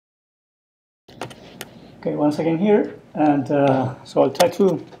Okay, once again here, and so I'll try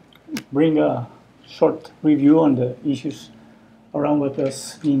to bring a short review on the issues around what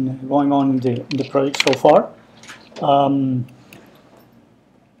has been going on in the project so far.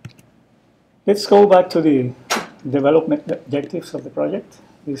 Let's go back to the development objectives of the project.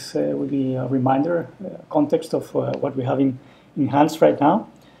 This will be a reminder, context of what we have in hands right now.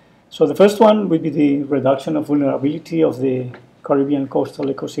 So the first one will be the reduction of vulnerability of the Caribbean coastal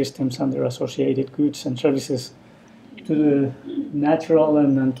ecosystems and their associated goods and services to the natural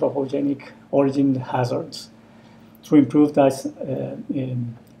and anthropogenic origin hazards to improve that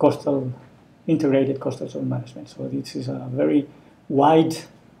integrated coastal zone management. So this is a very wide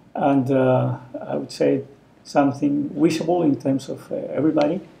and I would say something visible in terms of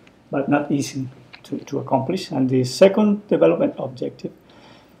everybody, but not easy to accomplish. And the second development objective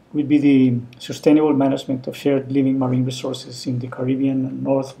would be the sustainable management of shared living marine resources in the Caribbean and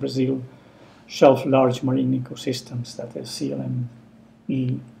North Brazil shelf large marine ecosystems, that is CMA2,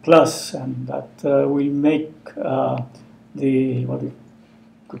 and that will make the what we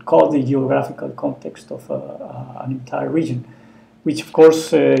could call the geographical context of an entire region, which of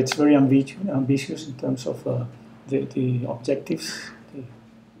course it's very ambitious in terms of the objectives, the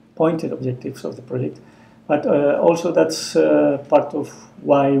pointed objectives of the project. But also that's part of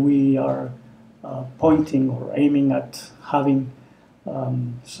why we are pointing or aiming at having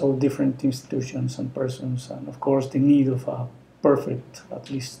so different institutions and persons, and of course the need of a perfect, at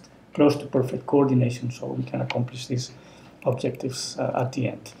least close to perfect coordination so we can accomplish these objectives at the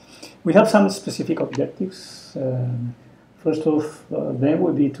end. We have some specific objectives. First of them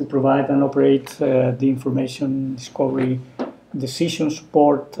would be to provide and operate the information discovery, decision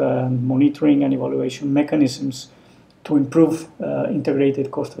support, monitoring and evaluation mechanisms to improve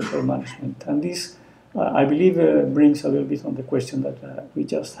integrated coastal zone management. And this, I believe, brings a little bit on the question that we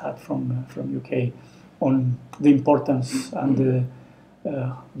just had from UK on the importance and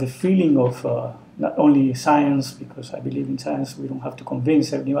the feeling of not only science, because I believe in science, we don't have to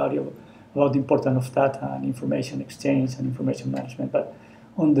convince everybody about the importance of data and information exchange and information management, but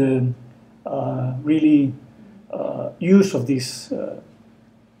on the really use of these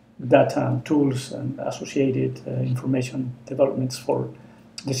data and tools and associated information developments for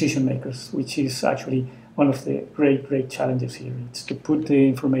decision makers, which is actually one of the great challenges here. It's to put the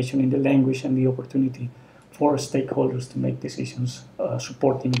information in the language and the opportunity for stakeholders to make decisions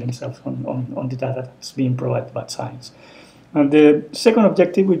supporting themselves on the data that's being provided by science. And the second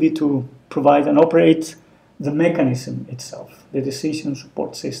objective would be to provide and operate the mechanism itself, the decision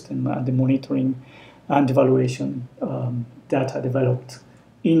support system and the monitoring and evaluation data developed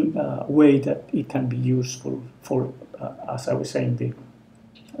in a way that it can be useful for, as I was saying, the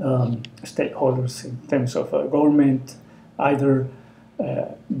stakeholders in terms of government, either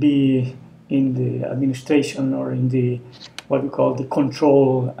be in the administration or in the what we call the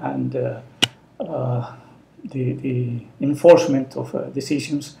control and the enforcement of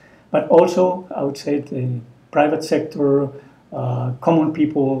decisions, but also I would say the private sector, common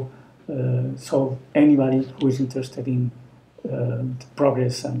people, so anybody who is interested in the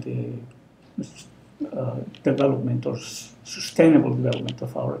progress and the development or sustainable development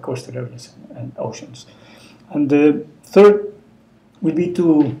of our coastal areas and oceans. And the third would be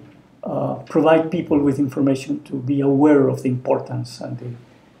to provide people with information to be aware of the importance and the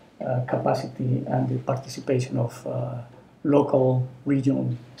capacity and the participation of local,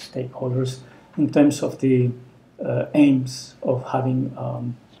 regional stakeholders in terms of the aims of having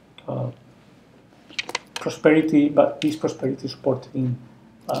prosperity, but this prosperity supported in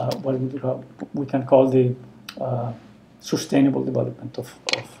what we can call the sustainable development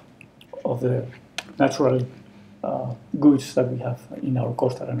of the natural goods that we have in our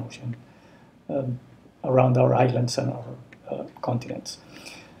coastal and ocean around our islands and our continents.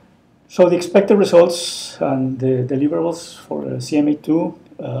 So the expected results and the deliverables for CMA2,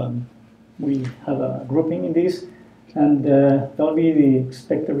 we have a grouping in this, and that will be the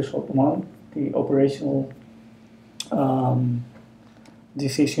expected result one, the operational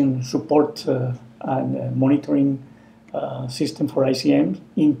decision support and monitoring system for ICM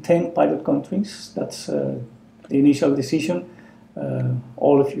in 10 pilot countries. That's the initial decision,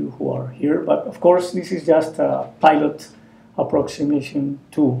 all of you who are here. But of course, this is just a pilot approximation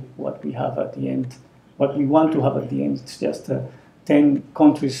to what we have at the end. What we want to have at the end, it's just 10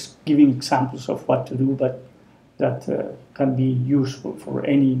 countries giving examples of what to do, but that can be useful for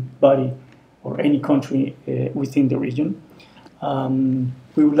anybody or any country within the region.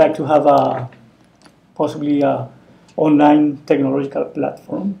 We would like to have possibly an online technological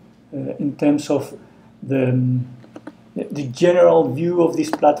platform in terms of the the general view of this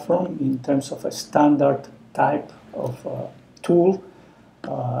platform in terms of a standard type of tool.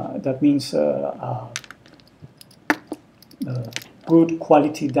 That means good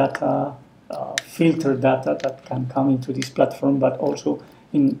quality data, filtered data that can come into this platform, but also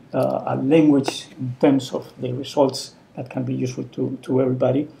in a language in terms of the results that can be useful to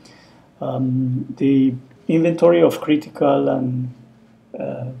everybody. The inventory of critical and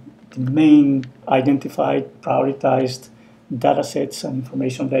the main identified, prioritized data sets and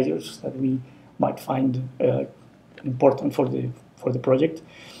information layers that we might find important for the project,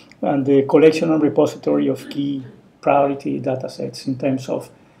 and the collection and repository of key priority data sets in terms of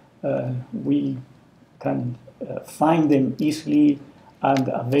we can find them easily and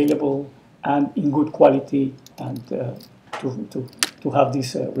available and in good quality, and to have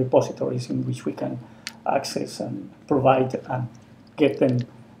these repositories in which we can access and provide and get them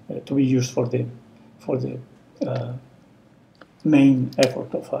to be used for the main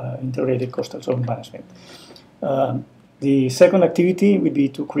effort of integrated coastal zone management. The second activity would be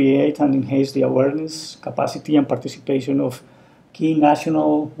to create and enhance the awareness, capacity, and participation of key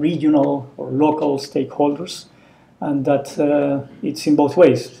national, regional, or local stakeholders, and that it's in both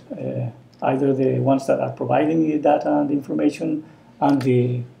ways, either the ones that are providing the data and the information and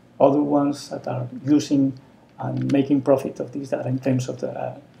the other ones that are using and making profit of this data in terms of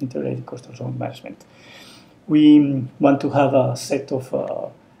the integrated coastal zone management. We want to have a set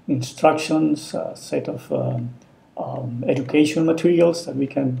of instructions, a set of education materials that we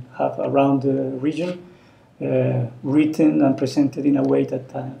can have around the region, written and presented in a way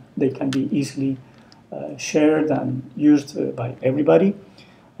that they can be easily shared and used by everybody.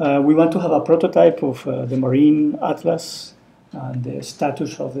 We want to have a prototype of the Marine Atlas and the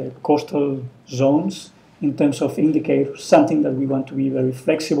status of the coastal zones in terms of indicators, something that we want to be very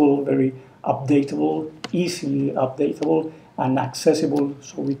flexible, very updatable, easily updatable, and accessible,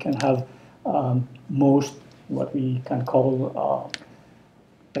 so we can have most what we can call,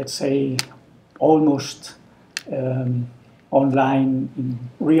 let's say, almost online, in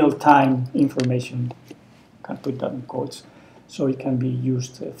real-time information, can put that in quotes, so it can be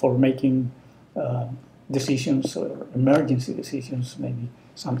used for making decisions or emergency decisions, maybe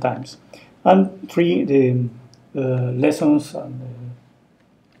sometimes. And three, the lessons and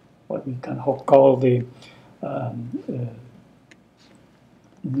what we can call the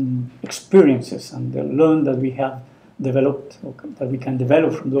experiences and the learn that we have developed, or that we can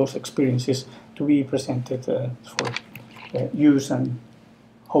develop from those experiences, to be presented for use, and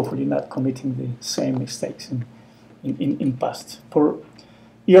hopefully not committing the same mistakes in past. For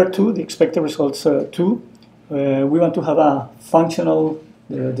year 2, the expected results 2, we want to have a functional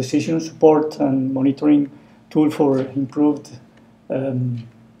decision support and monitoring tool for improved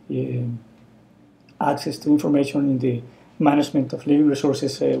access to information in the management of living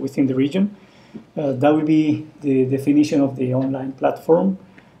resources within the region. That will be the definition of the online platform.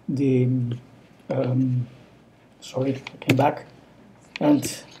 The sorry, I came back,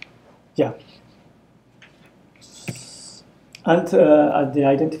 and yeah, and the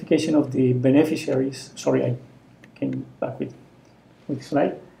identification of the beneficiaries. Sorry, I came back with the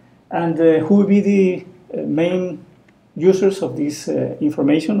slide, and who will be the main users of this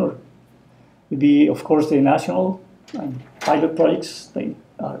information, or will be, of course, the national and pilot projects. They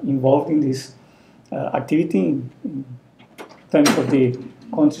are involved in this activity in terms of the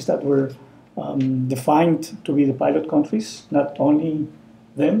countries that were defined to be the pilot countries, not only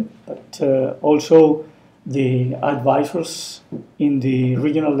them, but also the advisors in the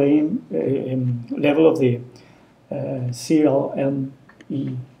regional level of the CLME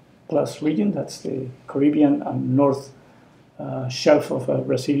plus region, that's the Caribbean and North shelf of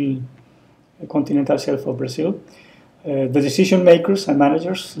Brazil, continental shelf of Brazil. The decision makers and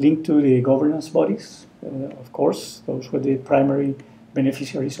managers linked to the governance bodies, of course, those were the primary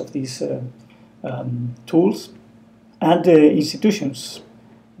beneficiaries of these tools, and the institutions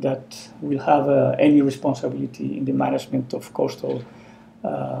that will have any responsibility in the management of coastal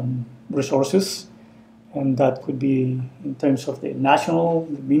resources. And that could be in terms of the national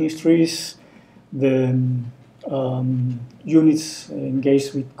ministries, the units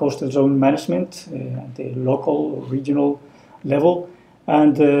engaged with coastal zone management at the local or regional level,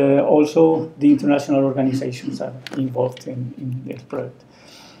 and also the international organizations that are involved in this project.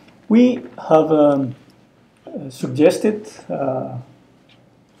 We have suggested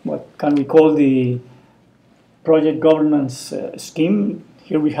what can we call the project governance scheme.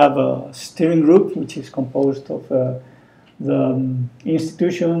 Here we have a steering group which is composed of the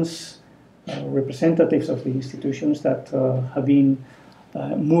institutions, representatives of the institutions that have been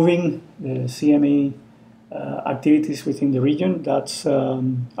moving the CMA activities within the region. That's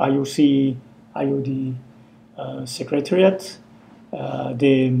IOC, IOD Secretariat,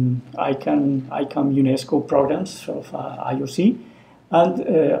 the ICAM UNESCO programs of IOC, and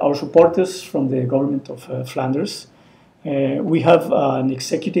our supporters from the government of Flanders. We have an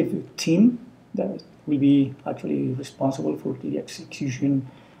executive team that will be actually responsible for the execution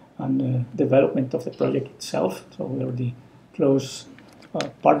and development of the project itself. So we are the close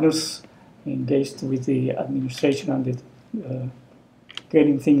partners engaged with the administration and the,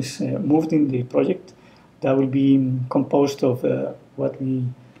 getting things moved in the project. That will be composed of what we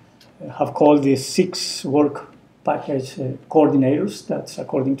have called the 6 work package coordinators. That's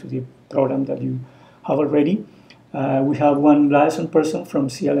according to the program that you have already. We have 1 liaison person from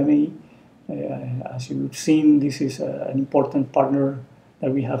CMA2. As you've seen, this is an important partner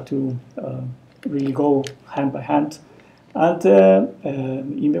that we have to really go hand by hand. And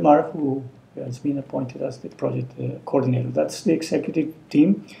Imbemar, who has been appointed as the project coordinator. That's the executive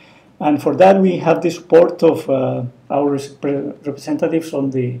team. And for that, we have the support of our representatives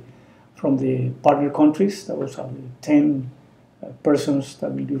from the partner countries. That was 10 persons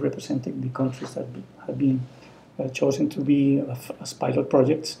that will be representing the countries that have been chosen to be as pilot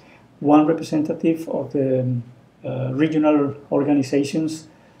projects. 1 representative of the regional organizations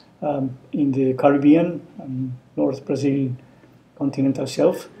in the Caribbean and North Brazil continental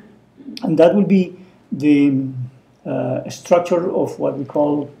shelf. And that will be the structure of what we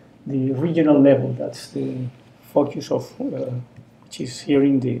call the regional level. That's the focus of which is here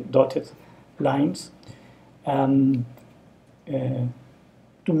in the dotted lines. And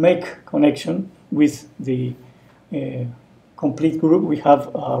to make connection with the complete group, we have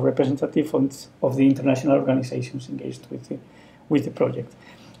a representative of the international organizations engaged with the project.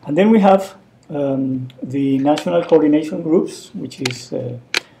 And then we have the national coordination groups, which is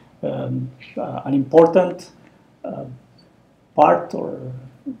an important part or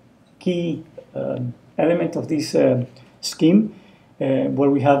key element of this scheme, where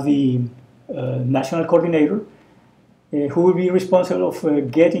we have the national coordinator, who will be responsible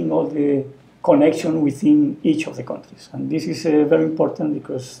of getting all the connection within each of the countries. And this is very important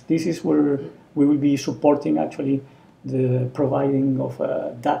because this is where we will be supporting actually the providing of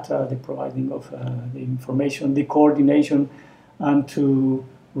data, the providing of the information, the coordination, and to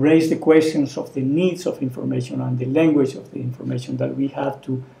raise the questions of the needs of information and the language of the information that we have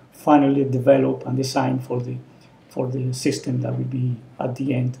to finally develop and design for the system that will be at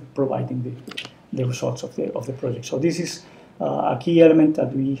the end providing the results of the project. So this is a key element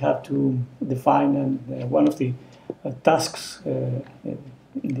that we have to define, and one of the tasks in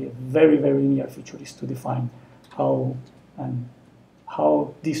the very, very near future is to define how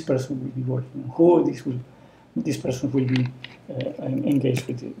this person will be working, who this person will be engaged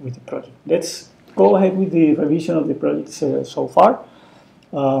with the project. Let's go ahead with the revision of the projects so far.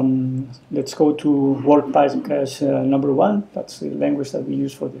 Let's go to work package number 1. That's the language that we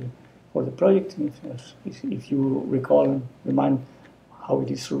use for the project. If you recall and remind how it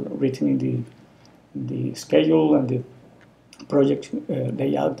is written in the schedule and the project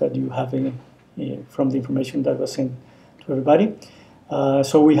layout that you have from the information that was sent to everybody.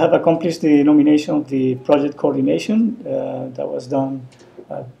 So we have accomplished the nomination of the project coordination that was done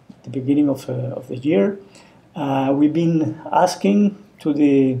at the beginning of the year. We've been asking to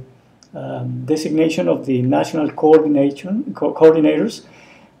the designation of the national coordinators.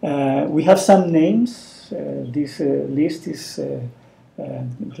 We have some names. This list is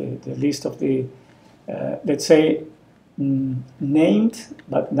the list of the, let's say, named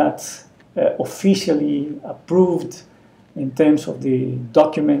but not officially approved in terms of the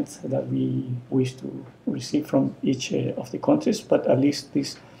document that we wish to receive from each of the countries, but at least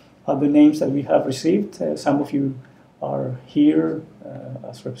these are the names that we have received. Some of you are here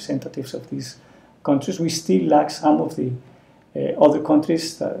as representatives of these countries. We still lack some of the other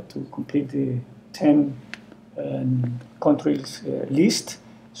countries to complete the 10 countries list.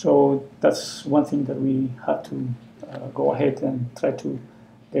 So that's one thing that we have to go ahead and try to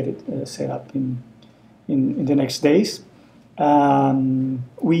get it set up in the next days.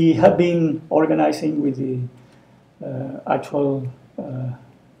 We have been organizing with the actual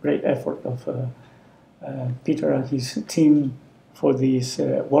great effort of Peter and his team for this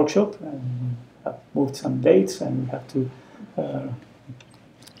workshop, and have moved some dates, and we have to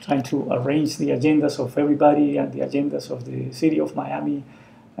trying to arrange the agendas of everybody and the agendas of the city of Miami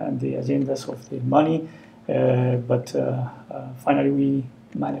and the agendas of the money, but finally we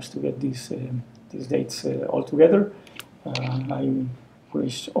managed to get these dates all together. I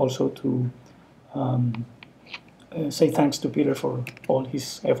wish also to say thanks to Peter for all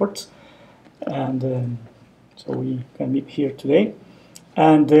his efforts, and so we can meet here today.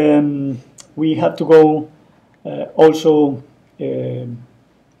 And we have to go also in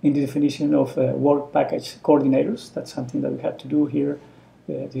the definition of work package coordinators. That's something that we have to do here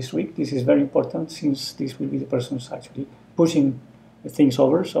this week. This is very important since this will be the persons actually pushing things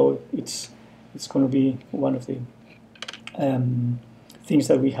over. So it's going to be one of the things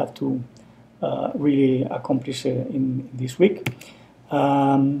that we have to really accomplish in this week.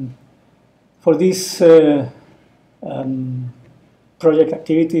 For these project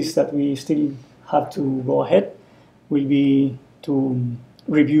activities that we still have to go ahead will be to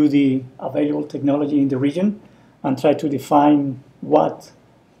review the available technology in the region and try to define what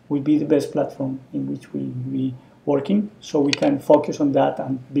will be the best platform in which we will be working, so we can focus on that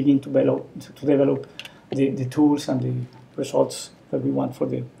and begin to develop the tools and the results that we want for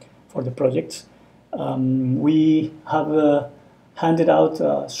the projects. We have handed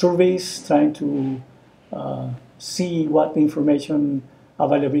out surveys trying to see what information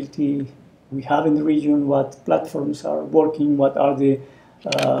availability we have in the region, what platforms are working, what are the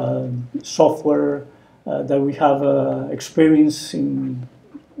software that we have experience in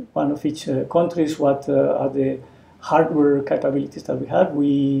one of each countries, what are the hardware capabilities that we have.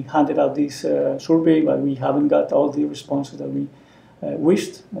 We handed out this survey, but we haven't got all the responses that we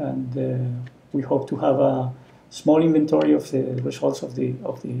wished, and we hope to have a small inventory of the results of the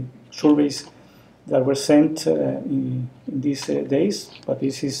surveys that were sent in these days. But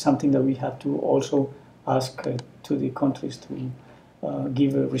this is something that we have to also ask to the countries to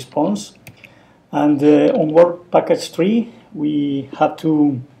give a response. And on work package 3, we have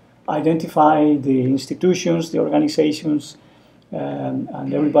to identify the institutions, the organizations,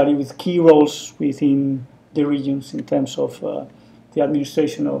 and everybody with key roles within the regions in terms of the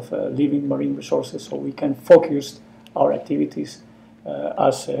administration of living marine resources, so we can focus our activities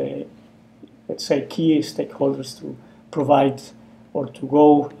as, let's say, key stakeholders to provide or to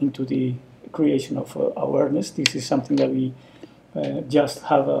go into the creation of awareness. This is something that we just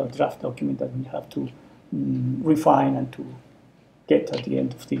have a draft document that we have to refine and to get at the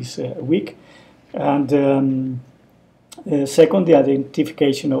end of this week. And second, the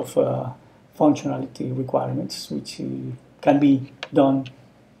identification of functionality requirements, which can be done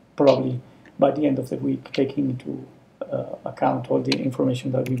probably by the end of the week, taking into account all the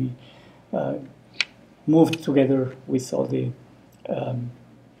information that will be moved together with all the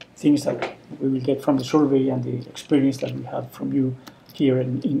things that we will get from the survey and the experience that we have from you here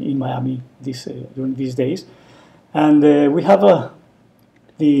in Miami during these days. And we have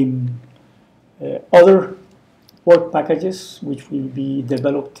the other work packages which will be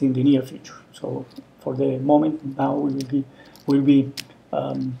developed in the near future. So for the moment now we will be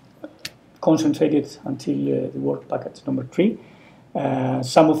concentrated until the work package number 3.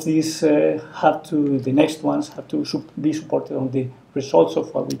 Some of these the next ones have to be supported on the results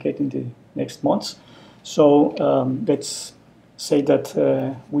of what we get in the next months. So let's say that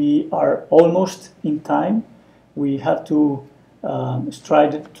we are almost in time. We have to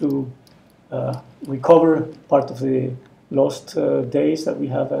strive to recover part of the lost days that we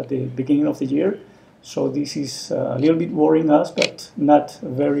have at the beginning of the year. So this is a little bit worrying us, but not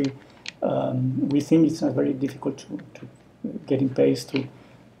very, we think it's not very difficult to get in pace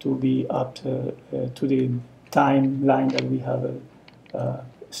to be up to the timeline that we have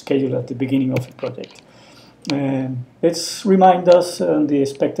scheduled at the beginning of the project. Let's remind us the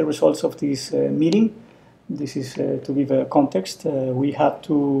expected results of this meeting. This is to give a context. We have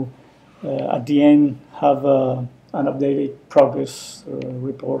to, at the end, have an updated progress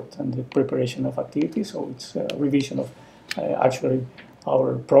report and the preparation of activities. So it's a revision of actually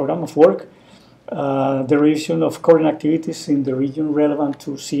our program of work. The revision of current activities in the region relevant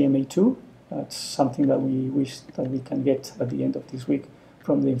to CMA2. That's something that we wish that we can get at the end of this week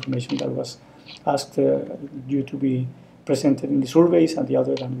from the information that was asked you to be presented in the surveys, and the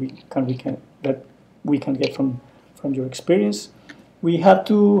other that we can get from your experience. We have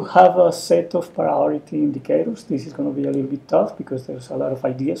to have a set of priority indicators. This is going to be a little bit tough because there's a lot of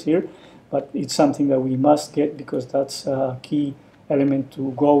ideas here, but it's something that we must get because that's a key element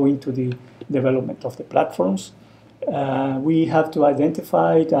to go into the development of the platforms. We have to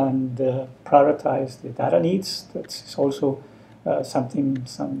identify and prioritize the data needs. That's also something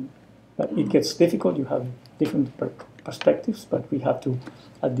that it gets difficult. You have different perspectives, but we have to,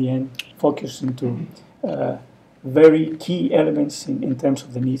 at the end, focus into very key elements in terms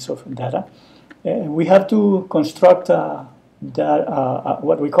of the needs of data. We have to construct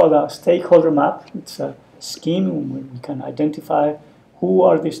what we call a stakeholder map. It's a scheme where we can identify who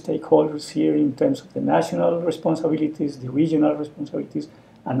are the stakeholders here in terms of the national responsibilities, the regional responsibilities,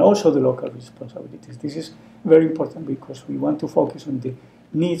 and also the local responsibilities. This is very important because we want to focus on the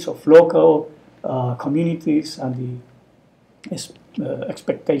needs of local communities and the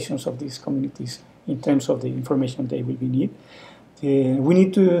expectations of these communities in terms of the information they will be need. We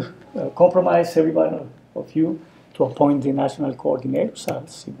need to compromise every one of you to appoint the national coordinators,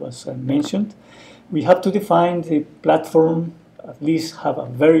 as it was mentioned. We have to define the platform, at least have a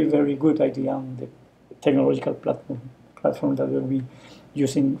very, very good idea on the technological platform that we'll be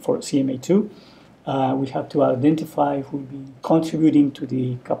using for CMA2. We have to identify who will be contributing to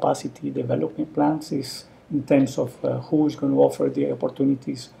the capacity development plans in terms of who is going to offer the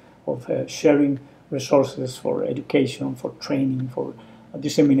opportunities of sharing resources for education, for training, for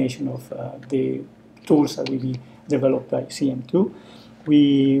dissemination of the tools that will be developed by CM2.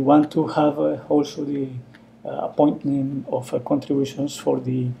 We want to have also the appointment of contributions for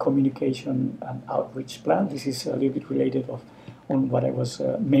the communication and outreach plan. This is a little bit related on what I was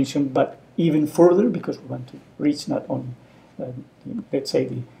mentioned, but even further, because we want to reach not only, let's say,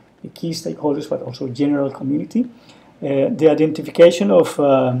 the key stakeholders, but also general community. The identification of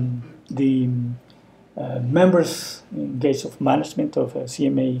the members engaged of management of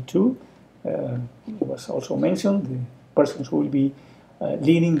CMA2 was also mentioned. The persons who will be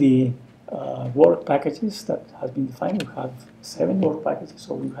leading the work packages that has been defined. We have 7 work packages,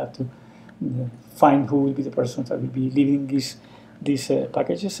 so we have to find who will be the persons that will be leading these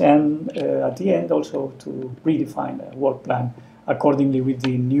packages, and at the end also to redefine a work plan accordingly with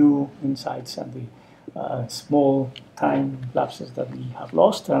the new insights and the small time lapses that we have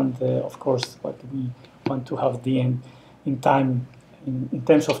lost, and of course what we want to have at the end in time, in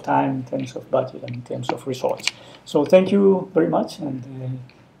terms of time, in terms of budget, and in terms of results. So thank you very much, and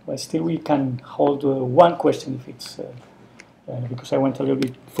but still we can hold one question if it's because I went a little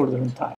bit further in time.